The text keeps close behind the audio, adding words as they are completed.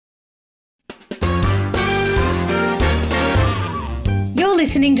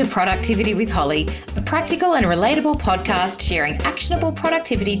listening to Productivity with Holly, a practical and relatable podcast sharing actionable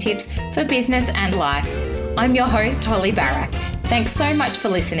productivity tips for business and life. I'm your host, Holly Barak. Thanks so much for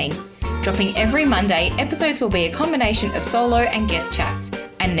listening. Dropping every Monday, episodes will be a combination of solo and guest chats.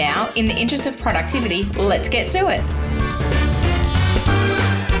 And now, in the interest of productivity, let's get to it.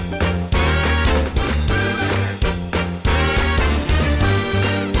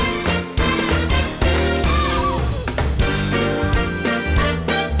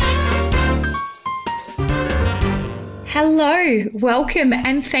 Hello, welcome,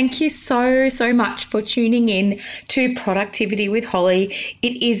 and thank you so much for tuning in to Productivity with Holly.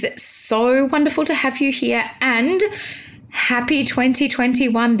 It is so wonderful to have you here, and happy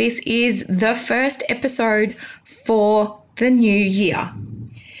 2021. This is the first episode for the new year.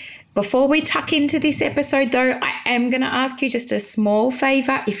 Before we tuck into this episode though, I am going to ask you just a small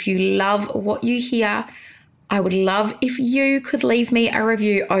favor. If you love what you hear, I would love if you could leave me a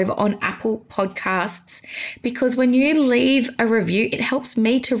review over on Apple Podcasts, because when you leave a review, it helps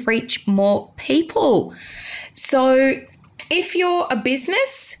me to reach more people. So if you're a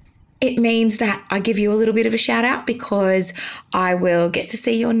business, it means that I give you a little bit of a shout out because I will get to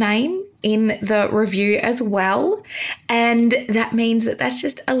see your name in the review as well. And that means that that's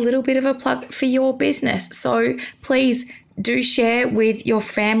just a little bit of a plug for your business. So please do share with your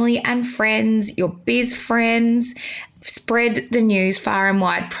family and friends, your biz friends. Spread the news far and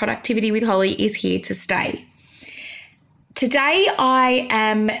wide. Productivity with Holly is here to stay. Today, I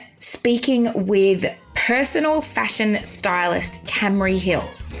am speaking with personal fashion stylist Camry Hill.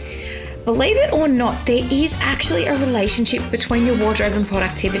 Believe it or not, there is actually a relationship between your wardrobe and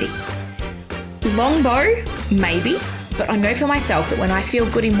productivity. Long bow, maybe, but I know for myself that when I feel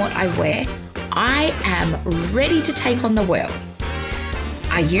good in what I wear, I am ready to take on the world.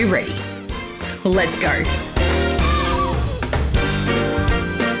 Are you ready? Let's go.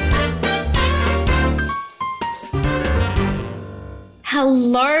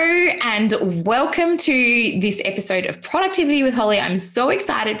 Hello and welcome to this episode of Productivity with Holly. I'm so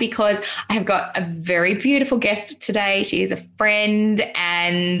excited because I have got a very beautiful guest today. She is a friend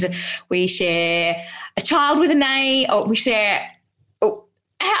and we share a child with a name, or we share...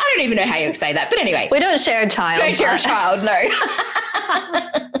 I don't even know how you say that, but anyway. We don't share a child. Don't share a child, no.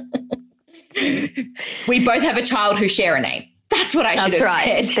 We both have a child who share a name. That's what I should have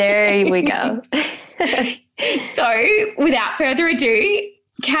said. That's right. There we go. So without further ado,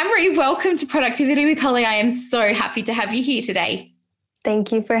 Camry, welcome to Productivity with Holly. I am so happy to have you here today.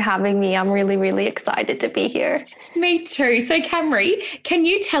 Thank you for having me. I'm really excited to be here. Me too. So Camry, can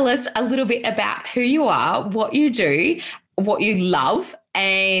you tell us a little bit about who you are, what you do, what you love,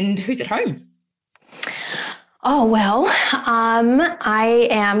 and who's at home? Oh, well, I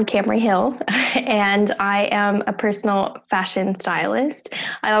am Camry Hill and I am a personal fashion stylist.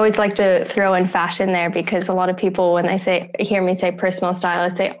 I always like to throw in fashion there because a lot of people, when they hear me say personal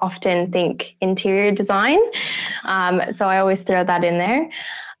stylist, they often think interior design. So I always throw that in there.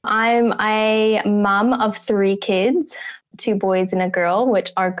 I'm a mom of 3 kids. 2 boys and a girl,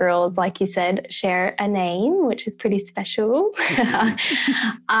 which our girls, like you said, share a name, which is pretty special.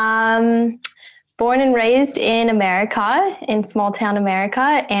 Born and raised in America, in small town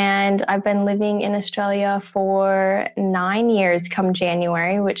America, and I've been living in Australia for 9 years come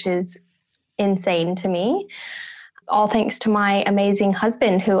January, which is insane to me. All thanks to my amazing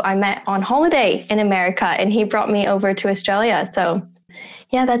husband who I met on holiday in America, and he brought me over to Australia. So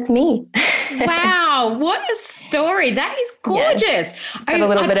yeah, that's me. Wow, what a story. That is gorgeous. Yes. Got a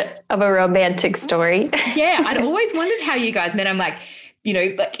little bit of a romantic story. Yeah, I'd always wondered how you guys met. I'm like, you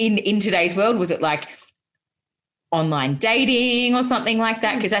know, like in today's world, was it like online dating or something like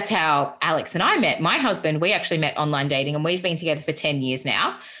that? Because that's how Alex and I met. My husband, we actually met online dating and we've been together for 10 years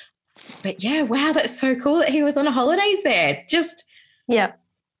now. But yeah, wow, that's so cool that he was on holidays there. Just, yeah.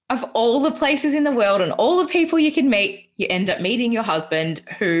 Of all the places in the world and all the people you can meet, you end up meeting your husband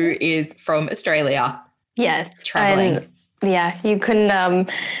who is from Australia. Yes. Traveling. And yeah, you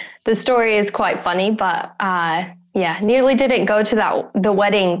couldn't, the story is quite funny, but yeah, nearly didn't go to the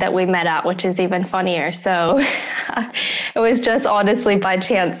wedding that we met at, which is even funnier. So it was just honestly by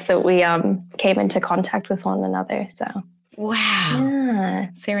chance that we came into contact with one another. So wow. Yeah.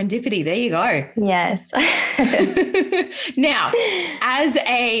 Serendipity. There you go. Yes. Now, as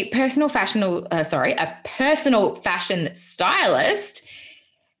a personal fashion stylist,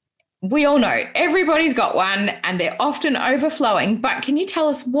 we all know everybody's got one and they're often overflowing. But can you tell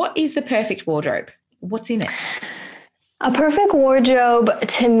us, what is the perfect wardrobe? What's in it? A perfect wardrobe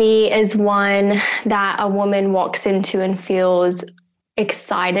to me is one that a woman walks into and feels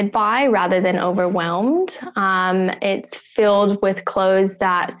excited by rather than overwhelmed. It's filled with clothes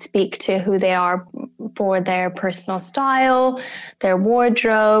that speak to who they are for their personal style, their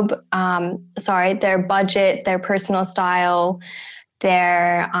wardrobe, their budget, their personal style,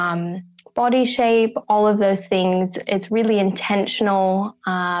 their body shape, all of those things. It's really intentional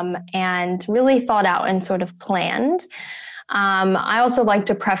and really thought out and sort of planned. I also like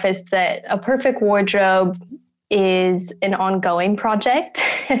to preface that a perfect wardrobe is an ongoing project.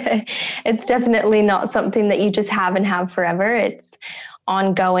 It's definitely not something that you just have and have forever. It's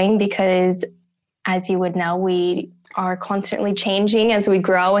ongoing because, as you would know, we are constantly changing as we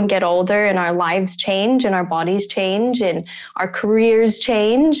grow and get older, and our lives change and our bodies change and our careers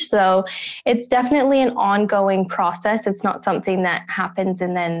change. So it's definitely an ongoing process. It's not something that happens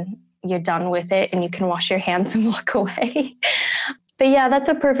and then you're done with it and you can wash your hands and walk away. But yeah, that's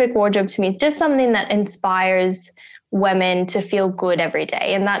a perfect wardrobe to me. Just something that inspires women to feel good every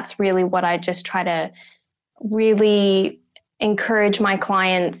day. And that's really what I just try to really encourage my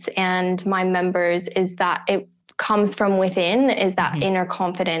clients and my members, is that it comes from within, is that inner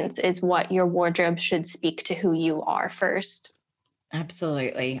confidence is what your wardrobe should speak to who you are first.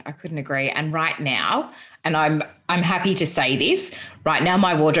 Absolutely. I couldn't agree. And right now, and I'm happy to say this, right now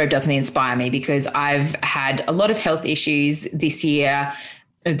my wardrobe doesn't inspire me because I've had a lot of health issues this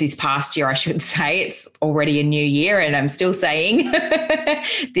past year, I should say. It's already a new year and I'm still saying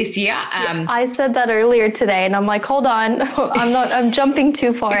this year. I said that earlier today and I'm like, hold on, I'm jumping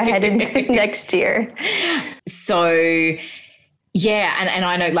too far ahead into next year. So yeah, and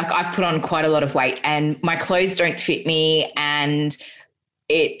I know, like, I've put on quite a lot of weight and my clothes don't fit me, and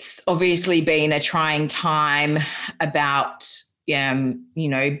it's obviously been a trying time about, being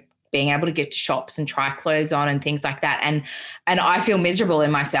able to get to shops and try clothes on and things like that. And I feel miserable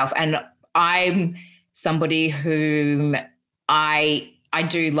in myself. And I'm somebody whom I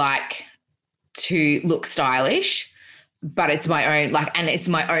do like to look stylish, but it's my own, and it's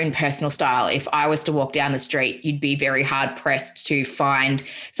my own personal style. If I was to walk down the street, you'd be very hard pressed to find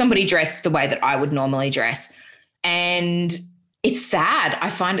somebody dressed the way that I would normally dress. And it's sad.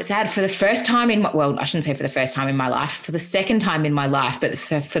 I find it sad. For the first time I shouldn't say for the first time in my life, for the second time in my life, but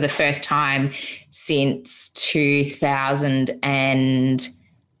for the first time since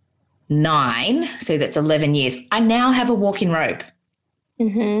 2009, so that's 11 years, I now have a walk-in robe.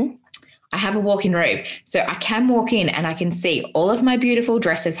 Mm-hmm. I have a walk-in robe. So I can walk in and I can see all of my beautiful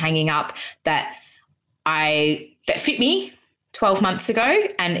dresses hanging up that fit me 12 months ago,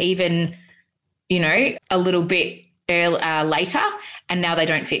 and even, a little bit later, and now they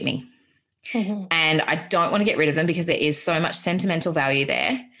don't fit me. Mm-hmm. And I don't want to get rid of them because there is so much sentimental value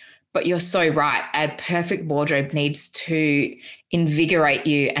there. But you're so right. A perfect wardrobe needs to invigorate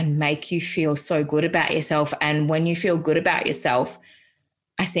you and make you feel so good about yourself. And when you feel good about yourself,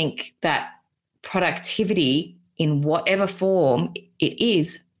 I think that productivity in whatever form it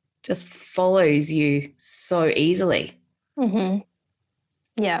is just follows you so easily. Mm-hmm.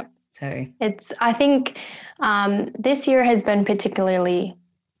 Yeah. So I think this year has been particularly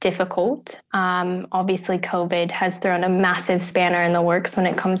difficult. Obviously, COVID has thrown a massive spanner in the works when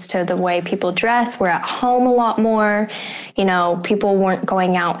it comes to the way people dress. We're at home a lot more. People weren't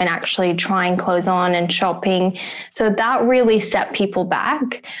going out and actually trying clothes on and shopping. So that really set people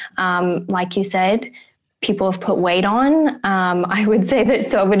back. Like you said, people have put weight on. I would say that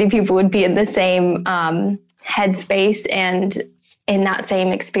so many people would be in the same headspace and in that same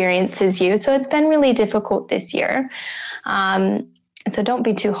experience as you. So it's been really difficult this year. So don't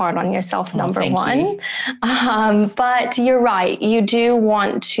be too hard on yourself, number one. But you're right. You do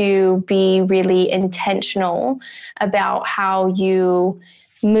want to be really intentional about how you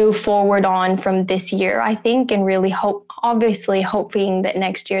move forward on from this year, I think, and really hoping that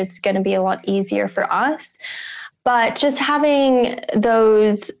next year is going to be a lot easier for us. But just having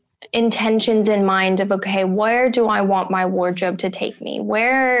those intentions in mind of, okay, where do I want my wardrobe to take me?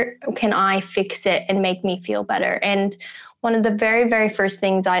 Where can I fix it and make me feel better? And one of the very, very first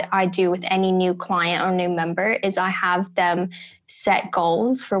things I do with any new client or new member is I have them set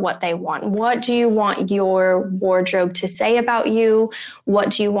goals for what they want. What do you want your wardrobe to say about you? How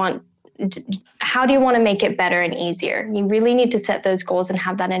do you want to make it better and easier? You really need to set those goals and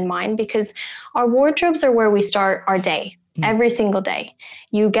have that in mind, because our wardrobes are where we start our day. Every single day.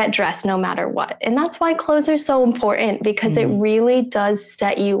 You get dressed no matter what. And that's why clothes are so important, because it really does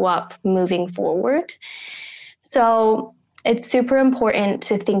set you up moving forward. So it's super important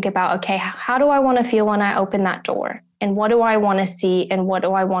to think about, okay, how do I want to feel when I open that door? And what do I want to see? And what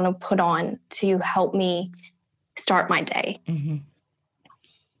do I want to put on to help me start my day? Mm-hmm.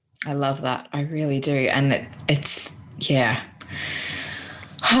 I love that. I really do. And it's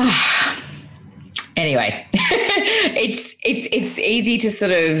Anyway, it's easy to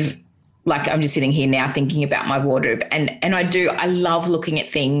sort of, like, I'm just sitting here now thinking about my wardrobe, and I love looking at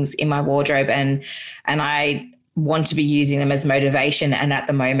things in my wardrobe, and I want to be using them as motivation. And at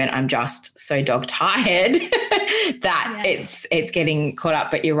the moment, I'm just so dog tired that it's getting caught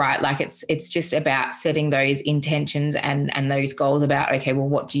up. But you're right, like it's just about setting those intentions and those goals about, okay, well,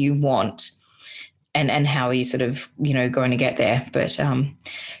 what do you want? And how are you sort of, going to get there? But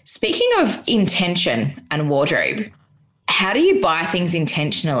speaking of intention and wardrobe, how do you buy things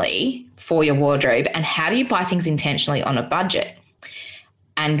intentionally for your wardrobe, and how do you buy things intentionally on a budget?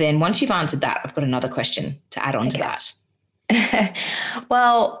 And then once you've answered that, I've got another question to add on to that.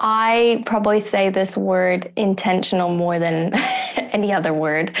 Well, I probably say this word intentional more than any other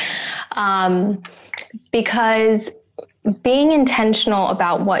word, because being intentional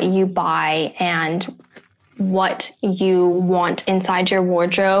about what you buy and what you want inside your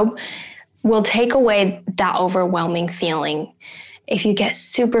wardrobe will take away that overwhelming feeling if you get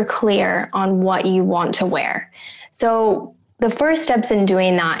super clear on what you want to wear. So the first steps in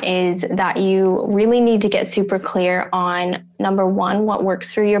doing that is that you really need to get super clear on, number one, what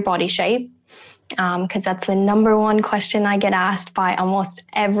works for your body shape, because that's the number one question I get asked by almost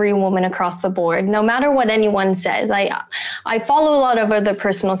every woman across the board, no matter what anyone says. I follow a lot of other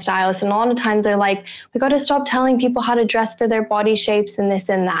personal stylists, and a lot of times they're like, we got to stop telling people how to dress for their body shapes and this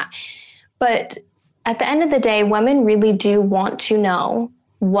and that. But at the end of the day, women really do want to know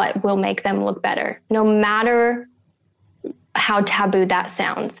what will make them look better, no matter how taboo that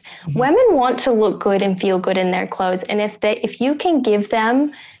sounds. Mm-hmm. Women want to look good and feel good in their clothes. And if you can give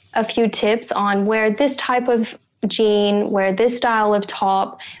them a few tips on wear this type of jean, wear this style of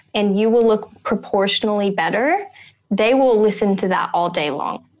top, and you will look proportionally better, they will listen to that all day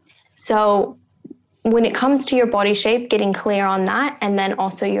long. So when it comes to your body shape, getting clear on that, and then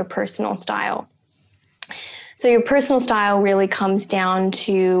also your personal style. So your personal style really comes down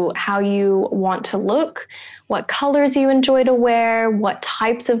to how you want to look, what colors you enjoy to wear, what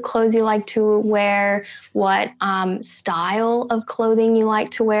types of clothes you like to wear, what style of clothing you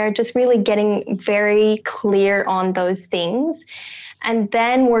like to wear, just really getting very clear on those things. And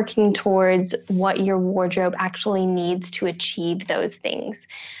then working towards what your wardrobe actually needs to achieve those things.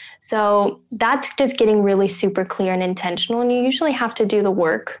 So that's just getting really super clear and intentional. And you usually have to do the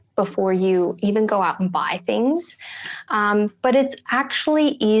work before you even go out and buy things. But it's actually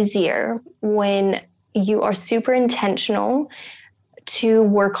easier when you are super intentional to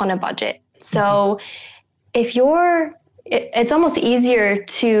work on a budget. So it's almost easier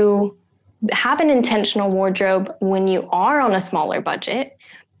to have an intentional wardrobe when you are on a smaller budget,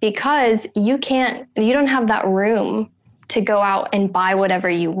 because you don't have that room to go out and buy whatever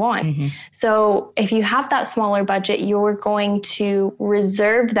you want. Mm-hmm. So if you have that smaller budget, you're going to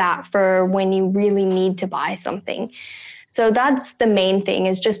reserve that for when you really need to buy something. So that's the main thing,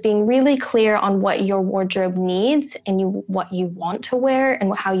 is just being really clear on what your wardrobe needs and what you want to wear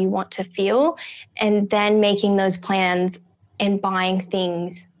and how you want to feel, and then making those plans and buying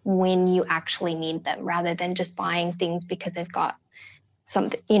things when you actually need them, rather than just buying things because they've got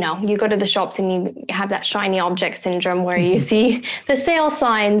something. You go to the shops and you have that shiny object syndrome where you see the sale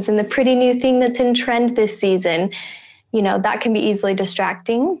signs and the pretty new thing that's in trend this season. That can be easily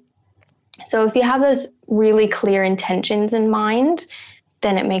distracting. So if you have those really clear intentions in mind,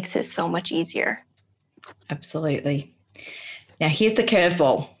 then it makes it so much easier. Absolutely. Now, here's the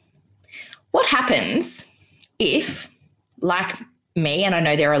curveball. What happens if, like me, and I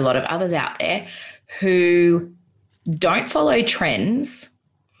know there are a lot of others out there who don't follow trends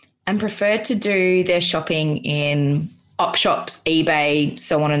and prefer to do their shopping in op shops, eBay,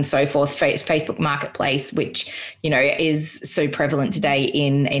 so on and so forth, Facebook Marketplace, which, is so prevalent today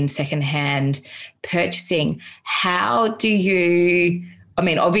in secondhand purchasing. How do you,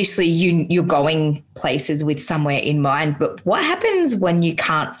 obviously you're going places with somewhere in mind, but what happens when you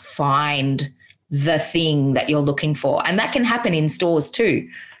can't find the thing that you're looking for? And that can happen in stores too.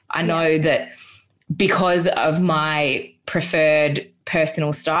 I know that because of my preferred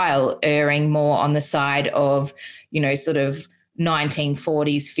personal style erring more on the side of, sort of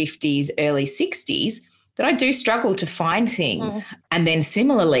 1940s, 50s, early 60s, that I do struggle to find things. And then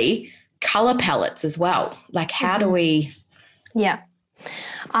similarly, color palettes as well. Like, how do we? Yeah.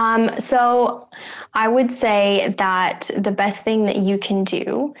 So I would say that the best thing that you can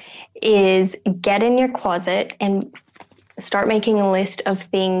do is get in your closet and start making a list of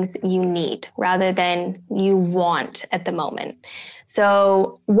things you need rather than you want at the moment.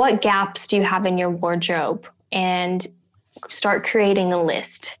 So what gaps do you have in your wardrobe? And start creating a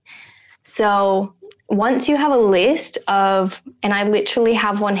list. So once you have a list of, and I literally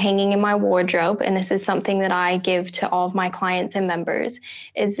have one hanging in my wardrobe, and this is something that I give to all of my clients and members,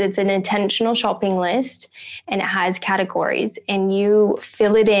 is it's an intentional shopping list, and it has categories, and you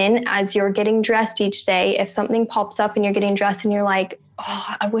fill it in as you're getting dressed each day. If something pops up and you're getting dressed and you're like,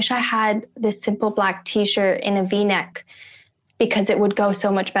 oh, I wish I had this simple black t-shirt in a v-neck because it would go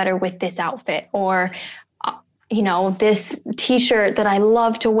so much better with this outfit, or this t-shirt that I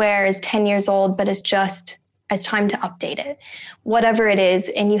love to wear is 10 years old, but it's time to update it, whatever it is.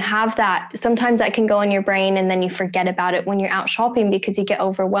 And you have that, sometimes that can go in your brain and then you forget about it when you're out shopping because you get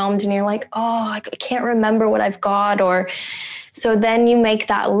overwhelmed and you're like, oh, I can't remember what I've got. Or so then you make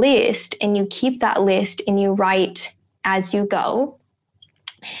that list and you keep that list and you write as you go.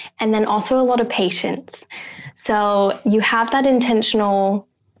 And then also a lot of patience. So you have that intentional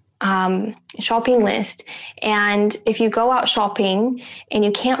shopping list. And if you go out shopping and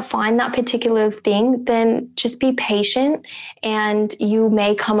you can't find that particular thing, then just be patient and you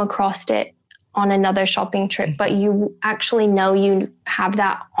may come across it on another shopping trip, but you actually know you have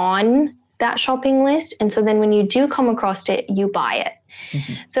that on that shopping list. And so then when you do come across it, you buy it.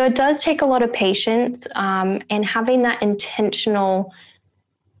 Mm-hmm. So it does take a lot of patience, and having that intentional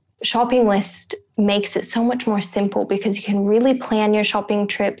shopping list makes it so much more simple because you can really plan your shopping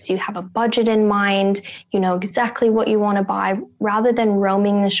trips. You have a budget in mind, you know exactly what you want to buy, rather than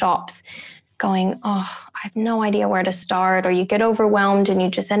roaming the shops going, oh, I have no idea where to start, or you get overwhelmed and you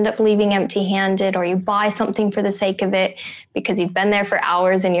just end up leaving empty-handed, or you buy something for the sake of it because you've been there for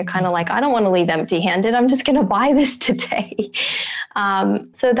hours and you're kind of like, I don't want to leave empty-handed. I'm just going to buy this today.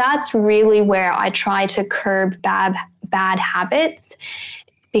 So that's really where I try to curb bad habits,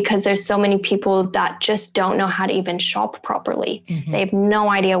 because there's so many people that just don't know how to even shop properly. Mm-hmm. They have no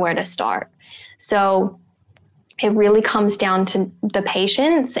idea where to start. So it really comes down to the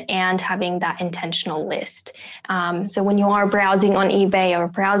patience and having that intentional list. So when you are browsing on eBay or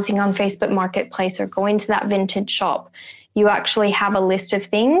browsing on Facebook Marketplace or going to that vintage shop, you actually have a list of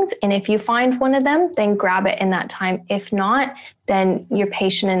things. And if you find one of them, then grab it in that time. If not, then you're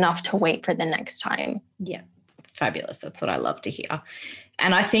patient enough to wait for the next time. Yeah. Fabulous. That's what I love to hear.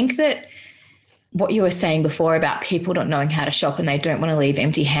 And I think that what you were saying before about people not knowing how to shop and they don't want to leave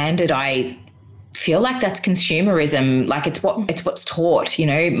empty-handed, I feel like that's consumerism. Like it's what's taught,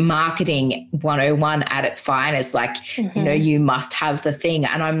 marketing 101 at its finest. Like, mm-hmm. You must have the thing.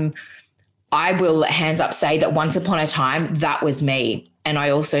 And I will hands up say that once upon a time that was me. And I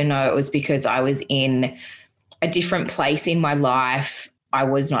also know it was because I was in a different place in my life. I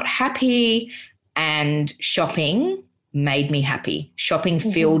was not happy. And shopping made me happy. Shopping mm-hmm.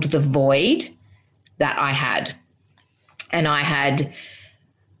 filled the void that I had. And I had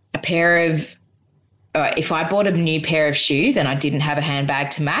a pair of, if I bought a new pair of shoes and I didn't have a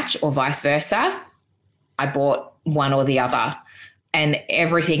handbag to match, or vice versa, I bought one or the other. And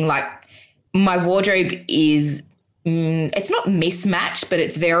everything, like my wardrobe is, it's not mismatched, but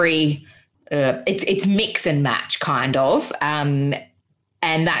it's very, it's mix and match kind of.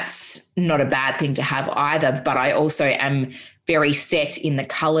 And that's not a bad thing to have either. But I also am very set in the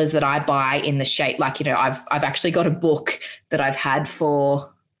colors that I buy, in the shape. Like, I've actually got a book that I've had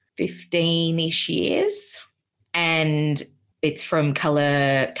for 15-ish years, and it's from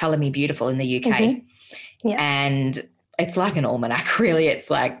Color Me Beautiful in the UK. Mm-hmm. Yeah. And it's like an almanac, really. It's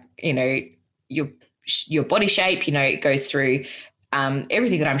like, your body shape, it goes through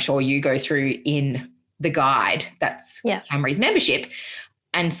everything that I'm sure you go through in the guide. That's Camry's membership.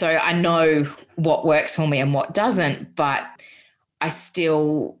 And so I know what works for me and what doesn't, but I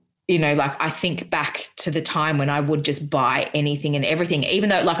still, I think back to the time when I would just buy anything and everything, even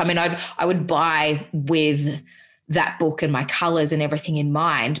though I would buy with that book and my colors and everything in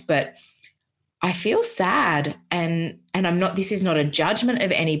mind, but I feel sad and I'm not, this is not a judgment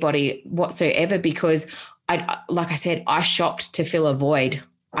of anybody whatsoever, because like I said, I shopped to fill a void.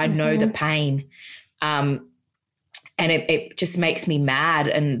 I mm-hmm. know the pain. And it just makes me mad,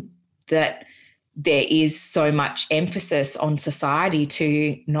 and that there is so much emphasis on society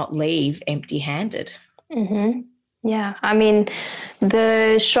to not leave empty-handed. Mm-hmm. Yeah.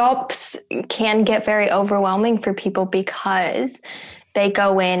 The shops can get very overwhelming for people because they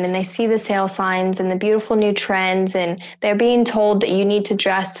go in and they see the sale signs and the beautiful new trends, and they're being told that you need to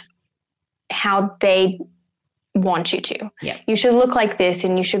dress how they want you to. Yeah. You should look like this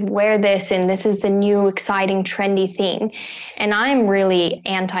and you should wear this, and this is the new exciting trendy thing. And I'm really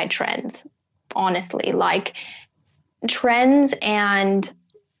anti-trends, honestly. Like trends and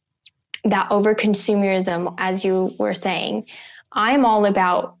that over-consumerism, as you were saying, I'm all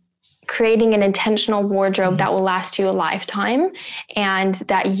about creating an intentional wardrobe mm-hmm. that will last you a lifetime, and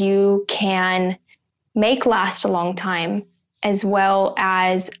that you can make last a long time, as well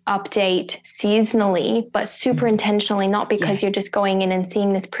as update seasonally, but super intentionally, not because you're just going in and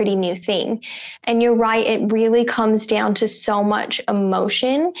seeing this pretty new thing. And you're right, it really comes down to so much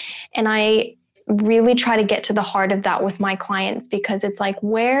emotion. And I really try to get to the heart of that with my clients, because it's like,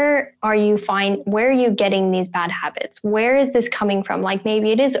 where are you getting these bad habits? Where is this coming from? Like,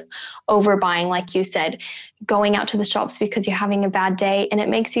 maybe it is overbuying, like you said, going out to the shops because you're having a bad day and it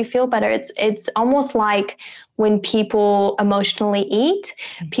makes you feel better. It's almost like when people emotionally eat,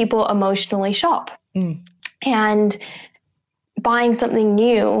 people emotionally shop. And buying something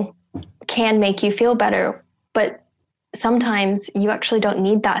new can make you feel better, but sometimes you actually don't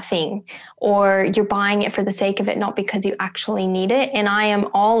need that thing, or you're buying it for the sake of it, not because you actually need it. And I am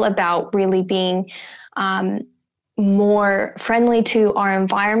all about really being more friendly to our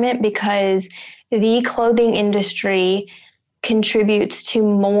environment, because the clothing industry contributes to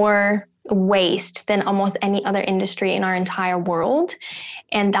more waste than almost any other industry in our entire world.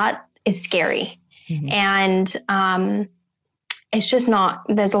 And that is scary. And it's just not,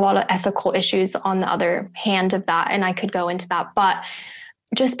 there's a lot of ethical issues on the other hand of that. And I could go into that, but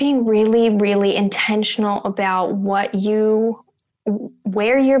just being really, really intentional about where you're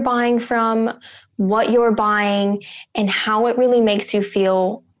buying from, what you're buying, and how it really makes you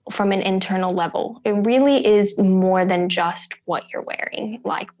feel from an internal level. It really is more than just what you're wearing,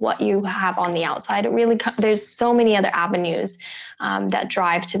 like what you have on the outside. It really, there's so many other avenues that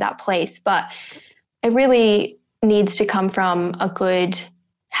drive to that place, but it really needs to come from a good,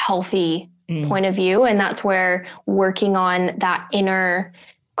 healthy point of view. And that's where working on that inner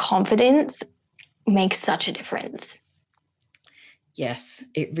confidence makes such a difference. Yes,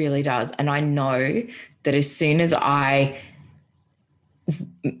 it really does. And I know that as soon as I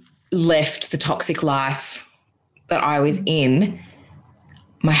left the toxic life that I was in,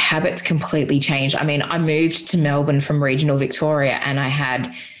 my habits completely changed. I mean, I moved to Melbourne from regional Victoria, and I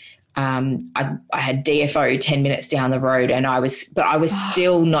had DFO 10 minutes down the road, and I was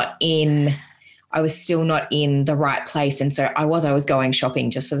still not in the right place. And so I was going shopping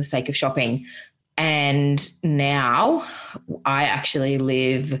just for the sake of shopping. And now I actually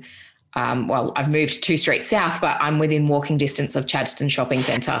live, I've moved 2 streets south, but I'm within walking distance of Chadstone Shopping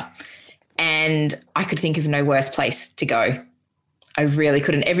Centre. And I could think of no worse place to go. I really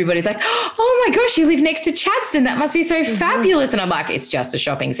couldn't. Everybody's like, oh my gosh, you live next to Chadstone. That must be so fabulous. And I'm like, it's just a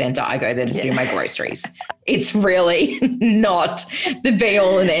shopping centre. I go there to do my groceries. It's really not the be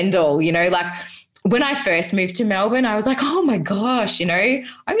all and end all, you know, like when I first moved to Melbourne, I was like, oh my gosh, you know,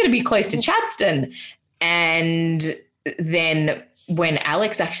 I'm going to be close to Chadstone. And then when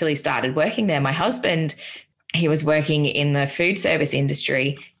Alex actually started working there, my husband, he was working in the food service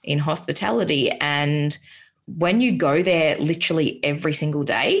industry in hospitality. And when you go there literally every single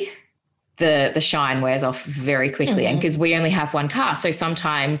day, the shine wears off very quickly. And because we only have one car, so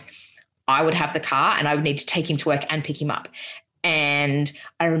sometimes I would have the car and I would need to take him to work and pick him up. And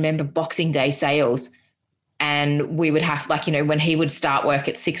I remember Boxing Day sales, and we would have, like, you know, when he would start work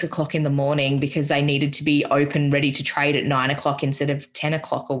at 6 o'clock in the morning because they needed to be open, ready to trade at 9 o'clock instead of 10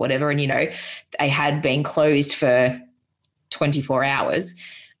 o'clock or whatever. And, you know, they had been closed for 24 hours.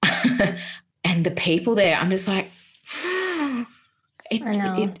 And the people there, I'm just like,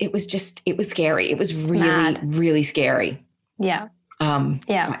 it was scary. It was really, really scary. Yeah.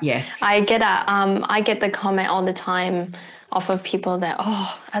 Yes. I get the comment all the time off of people that,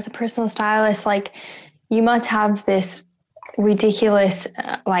 as a personal stylist, like, you must have this ridiculous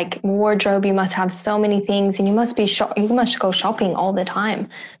like wardrobe. You must have so many things, and you must go shopping all the time.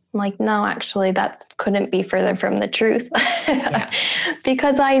 I'm like, no, actually, that couldn't be further from the truth.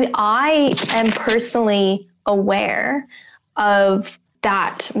 Because I am personally aware of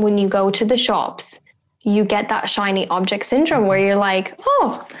that. When you go to the shops, you get that shiny object syndrome where you're like,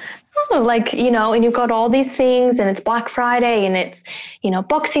 like, you know, and you've got all these things, and it's Black Friday, and it's, you know,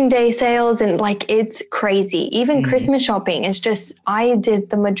 Boxing Day sales, and like, it's crazy. Even Christmas shopping is just, I did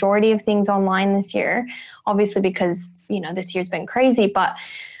the majority of things online this year, obviously because, you know, this year's been crazy, but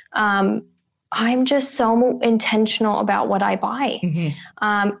I'm just so intentional about what I buy.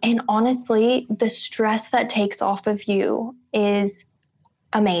 And honestly, the stress that takes off of you is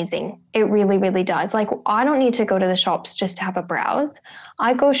amazing. It really, really does. Like, I don't need to go to the shops just to have a browse.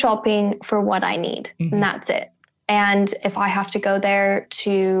 I go shopping for what I need, and that's it. And if I have to go there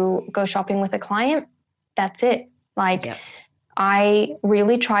to go shopping with a client, that's it. Like, I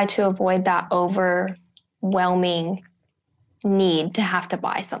really try to avoid that overwhelming need to have to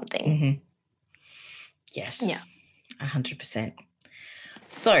buy something. Yes. Yeah. 100%.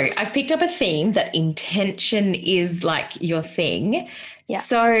 So I've picked up a theme that intention is like your thing. Yeah.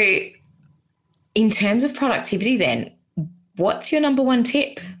 So In terms of productivity then, what's your number one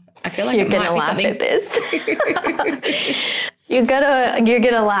tip? I feel like you're going to laugh at this. You're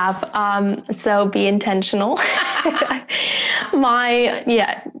gonna laugh. So be intentional.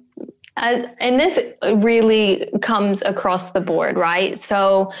 And this really comes across the board, right?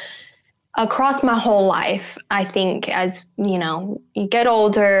 So across my whole life, I think as you get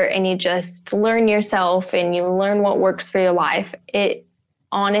older and you just learn yourself and you learn what works for your life. It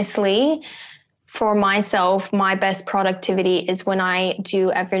honestly, for myself, my best productivity is when I do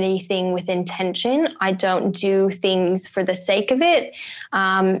everything with intention. I don't do things for the sake of it.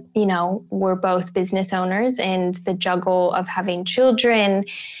 We're both business owners, and the juggle of having children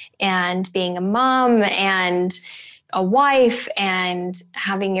and being a mom and a wife and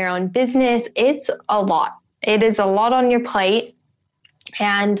having your own business, it's a lot. It is a lot on your plate.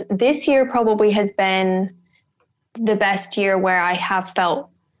 And this year probably has been the best year where I have felt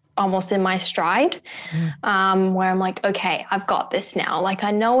almost in my stride, where I'm like, okay, I've got this now. Like, I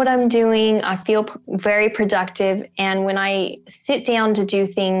know what I'm doing. I feel very productive. And when I sit down to do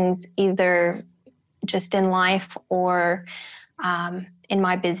things, either just in life or in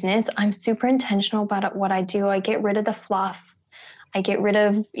my business, I'm super intentional about what I do. I get rid of the fluff. I get rid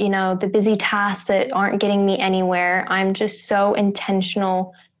of, the busy tasks that aren't getting me anywhere. I'm just so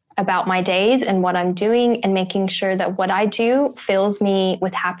intentional about my days and what I'm doing, and making sure that what I do fills me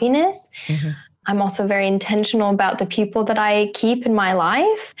with happiness. Mm-hmm. I'm also very intentional about the people that I keep in my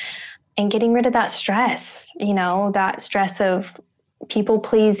life, and getting rid of that stress, that stress of people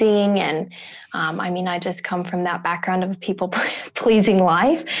pleasing. And I just come from that background of people pleasing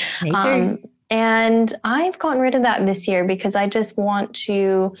life. Me too. And I've gotten rid of that this year because I just want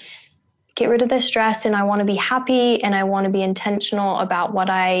to get rid of the stress, and I want to be happy, and I want to be intentional about what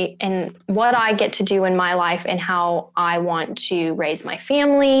I get to do in my life and how I want to raise my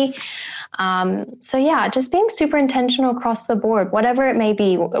family. Just being super intentional across the board, whatever it may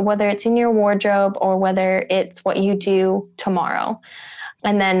be, whether it's in your wardrobe or whether it's what you do tomorrow.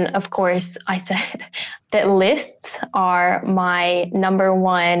 And then, of course, I said that lists are my number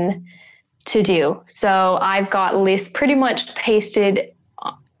one to do. So I've got lists pretty much pasted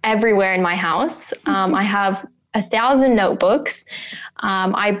everywhere in my house. I have 1,000 notebooks.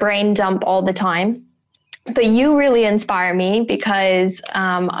 I brain dump all the time. But you really inspire me because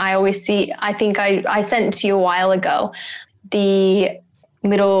I always see, I think I sent it to you a while ago, the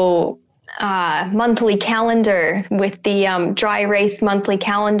little monthly calendar with the dry erase monthly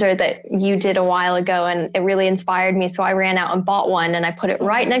calendar that you did a while ago, and it really inspired me. So I ran out and bought one, and I put it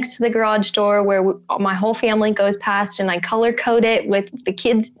right next to the garage door where my whole family goes past, and I color code it with the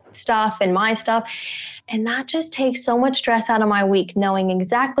kids' stuff and my stuff. And that just takes so much stress out of my week, knowing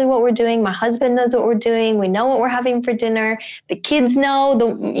exactly what we're doing. My husband knows what we're doing. We know what we're having for dinner. The kids know,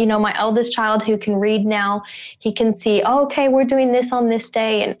 my eldest child who can read now, he can see, okay, we're doing this on this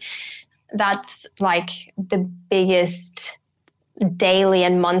day. And that's like the biggest daily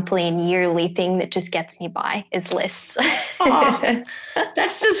and monthly and yearly thing that just gets me by is lists. Oh,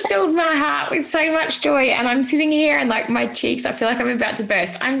 that's just filled my heart with so much joy. And I'm sitting here and like my cheeks, I feel like I'm about to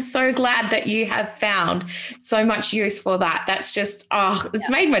burst. I'm so glad that you have found so much use for that. That's just, it's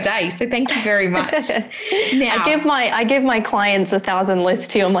made my day. So thank you very much. Now, I give my clients 1,000 lists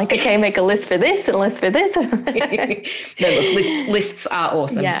too. I'm like, okay, make a list for this and a list for this. No, look, lists are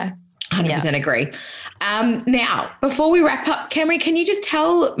awesome. Yeah. 100% agree. Now, before we wrap up, Camry, can you just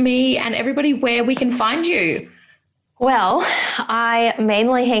tell me and everybody where we can find you? Well, I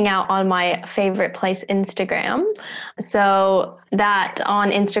mainly hang out on my favorite place, Instagram. So that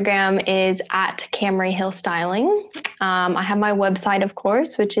on Instagram is at Camry Hill Styling. I have my website, of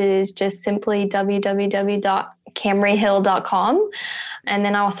course, which is just simply www.camryhill.com. And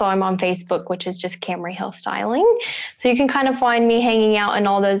then also I'm on Facebook, which is just Camry Hill Styling. So you can kind of find me hanging out in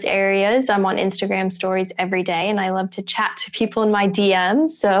all those areas. I'm on Instagram stories every day, and I love to chat to people in my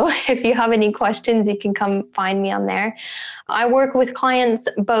DMs. So if you have any questions, you can come find me on there. I work with clients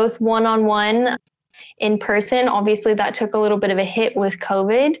both one-on-one, in person. Obviously, that took a little bit of a hit with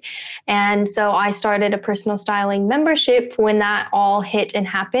COVID. And so I started a personal styling membership when that all hit and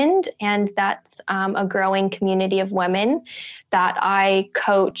happened. And that's a growing community of women that I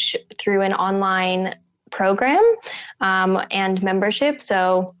coach through an online program and membership.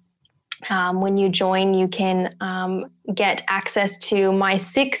 So when you join, you can get access to my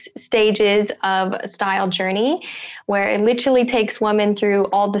 6 stages of style journey, where it literally takes women through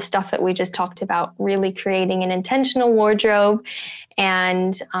all the stuff that we just talked about, really creating an intentional wardrobe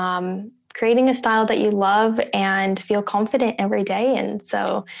and creating a style that you love and feel confident every day. And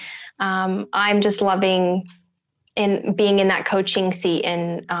so I'm just loving in being in that coaching seat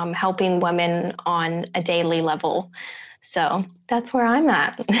and helping women on a daily level. So that's where I'm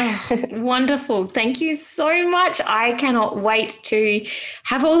at. Oh, wonderful. Thank you so much. I cannot wait to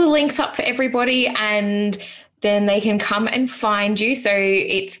have all the links up for everybody, and then they can come and find you. So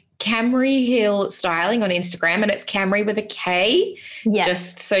it's Camry Hill Styling on Instagram, and it's Camry with a K. Yes.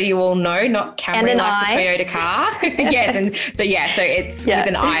 Just so you all know, not Camry like the Toyota car. Yes. And so it's with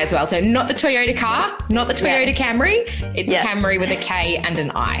an I as well. So not the Toyota car, not the Toyota Camry. It's Camry with a K and an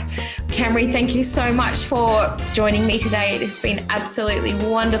I. Camry, thank you so much for joining me today. It has been absolutely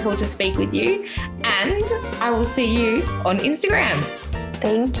wonderful to speak with you, and I will see you on Instagram.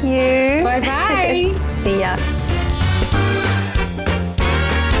 Thank you. Bye-bye. See ya.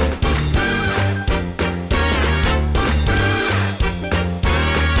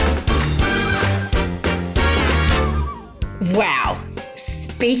 Wow.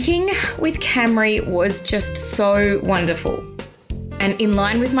 Speaking with Camry was just so wonderful. And in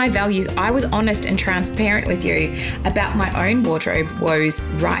line with my values, I was honest and transparent with you about my own wardrobe woes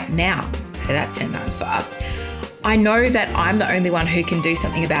right now. Say that 10 times fast. I know that I'm the only one who can do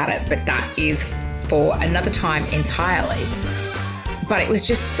something about it, but that is for another time entirely. But it was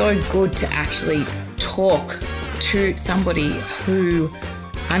just so good to actually talk to somebody who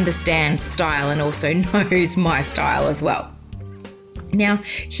understands style and also knows my style as well. Now,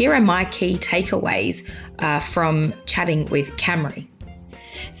 here are my key takeaways from chatting with Camry.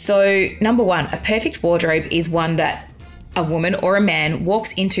 So, number one, a perfect wardrobe is one that a woman or a man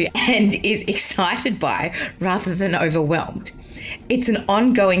walks into and is excited by rather than overwhelmed. It's an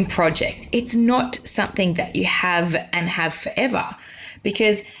ongoing project. It's not something that you have and have forever,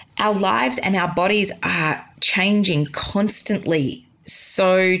 because our lives and our bodies are changing constantly.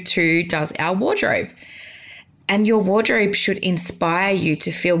 So too does our wardrobe. And your wardrobe should inspire you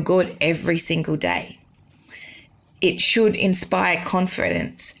to feel good every single day. It should inspire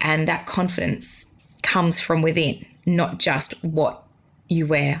confidence, and that confidence comes from within, not just what you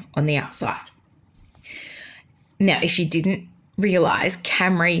wear on the outside. Now, if you didn't realize,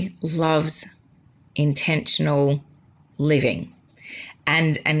 Camry loves intentional living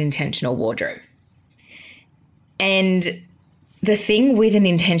and an intentional wardrobe. And the thing with an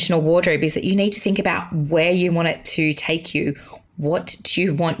intentional wardrobe is that you need to think about where you want it to take you. What do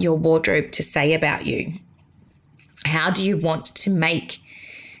you want your wardrobe to say about you? How do you want to make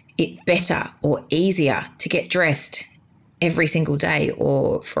it better or easier to get dressed every single day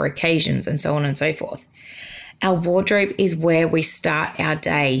or for occasions and so on and so forth? Our wardrobe is where we start our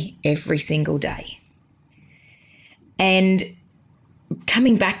day every single day. And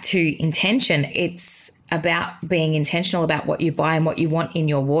coming back to intention, it's about being intentional about what you buy and what you want in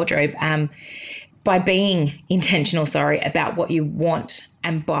your wardrobe. By being intentional, about what you want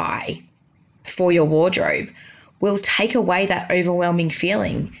and buy for your wardrobe will take away that overwhelming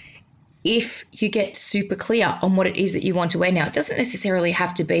feeling if you get super clear on what it is that you want to wear. Now, it doesn't necessarily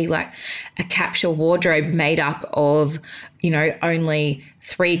have to be like a capsule wardrobe made up of, only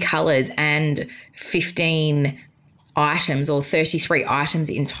 3 colors and 15 items or 33 items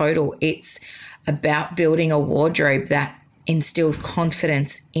in total. It's about building a wardrobe that instills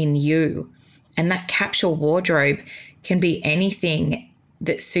confidence in you. And that capsule wardrobe can be anything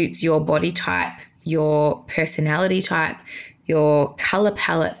that suits your body type, your personality type, your color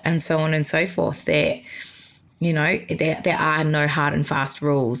palette, and so on and so forth. There are no hard and fast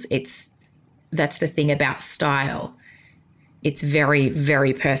rules. That's the thing about style. It's very,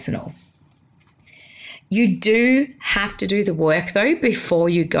 very personal. You do have to do the work though before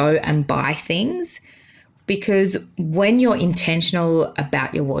you go and buy things, because when you're intentional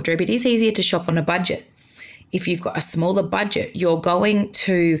about your wardrobe, it is easier to shop on a budget. If you've got a smaller budget, you're going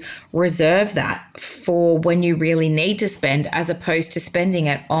to reserve that for when you really need to spend, as opposed to spending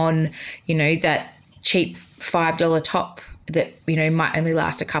it on, that cheap $5 top that, might only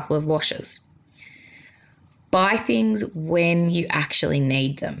last a couple of washes. Buy things when you actually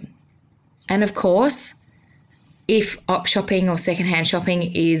need them. And of course, if op shopping or secondhand shopping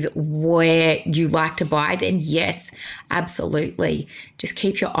is where you like to buy, then yes, absolutely. Just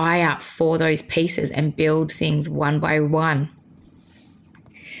keep your eye out for those pieces and build things one by one.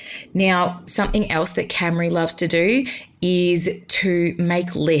 Now, something else that Camry loves to do is to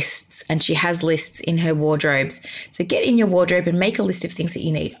make lists, and she has lists in her wardrobes. So get in your wardrobe and make a list of things that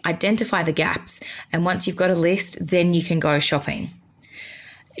you need. Identify the gaps, and once you've got a list, then you can go shopping.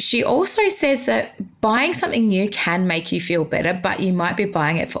 She also says that buying something new can make you feel better, but you might be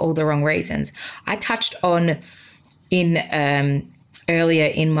buying it for all the wrong reasons. I touched on earlier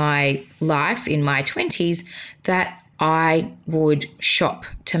in my life, in my 20s, that I would shop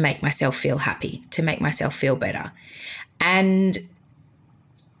to make myself feel happy, to make myself feel better. And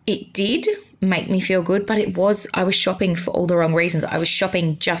it did make me feel good, but I was shopping for all the wrong reasons. I was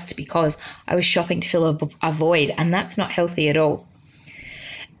shopping just because I was shopping to fill a void, and that's not healthy at all.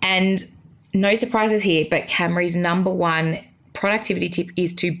 And no surprises here, but Camry's number one productivity tip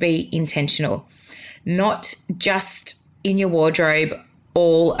is to be intentional, not just in your wardrobe,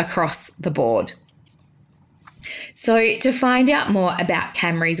 all across the board. So to find out more about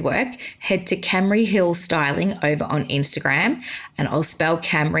Camry's work, head to Camry Hill Styling over on Instagram, and I'll spell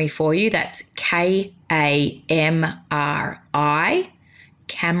Camry for you. That's Kamri,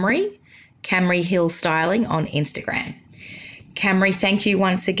 Camry Hill Styling on Instagram. Camry, thank you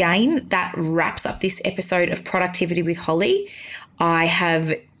once again. That wraps up this episode of Productivity with Holly. I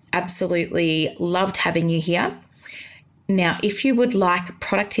have absolutely loved having you here. Now, if you would like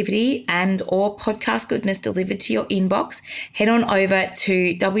productivity and or podcast goodness delivered to your inbox, head on over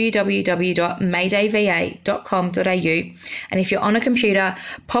to www.maydayva.com.au. And if you're on a computer,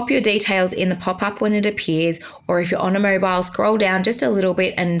 pop your details in the pop-up when it appears, or if you're on a mobile, scroll down just a little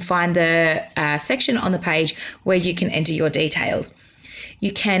bit and find the section on the page where you can enter your details.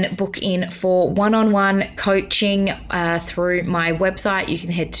 You can book in for one-on-one coaching through my website. You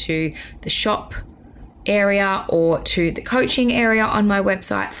can head to the shop area or to the coaching area on my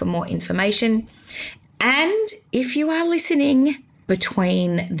website for more information. And if you are listening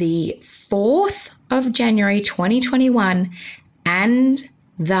between the 4th of January 2021 and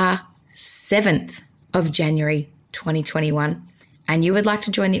the 7th of January 2021, and you would like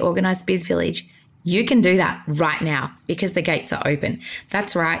to join the Organised Biz Village, you can do that right now because the gates are open.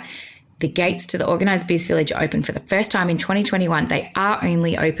 That's right. The gates to the Organised Biz Village are open for the first time in 2021. They are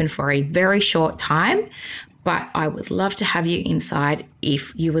only open for a very short time, but I would love to have you inside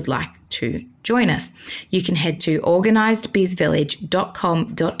if you would like to join us. You can head to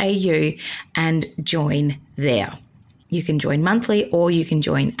organisedbizvillage.com.au and join there. You can join monthly or you can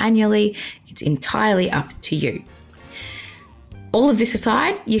join annually. It's entirely up to you. All of this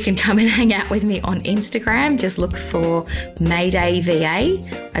aside, you can come and hang out with me on Instagram. Just look for Mayday VA.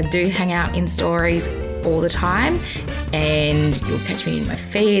 I do hang out in stories all the time, and you'll catch me in my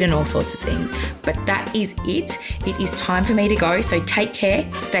feed and all sorts of things. But that is it. It is time for me to go. So take care,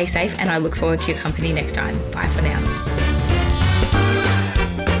 stay safe, and I look forward to your company next time. Bye for now.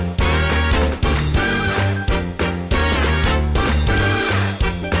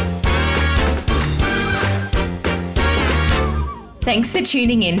 Thanks for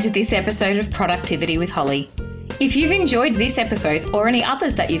tuning in to this episode of Productivity with Holly. If you've enjoyed this episode or any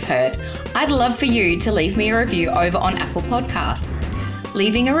others that you've heard, I'd love for you to leave me a review over on Apple Podcasts.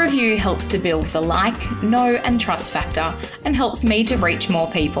 Leaving a review helps to build the like, know, and trust factor and helps me to reach more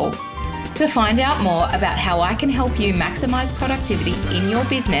people. To find out more about how I can help you maximize productivity in your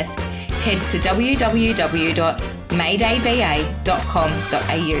business, head to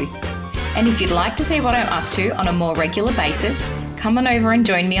www.maydayva.com.au. And if you'd like to see what I'm up to on a more regular basis, come on over and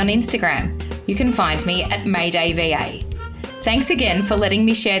join me on Instagram. You can find me at Mayday VA. Thanks again for letting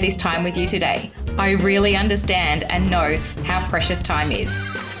me share this time with you today. I really understand and know how precious time is.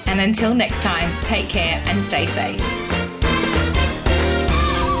 And until next time, take care and stay safe.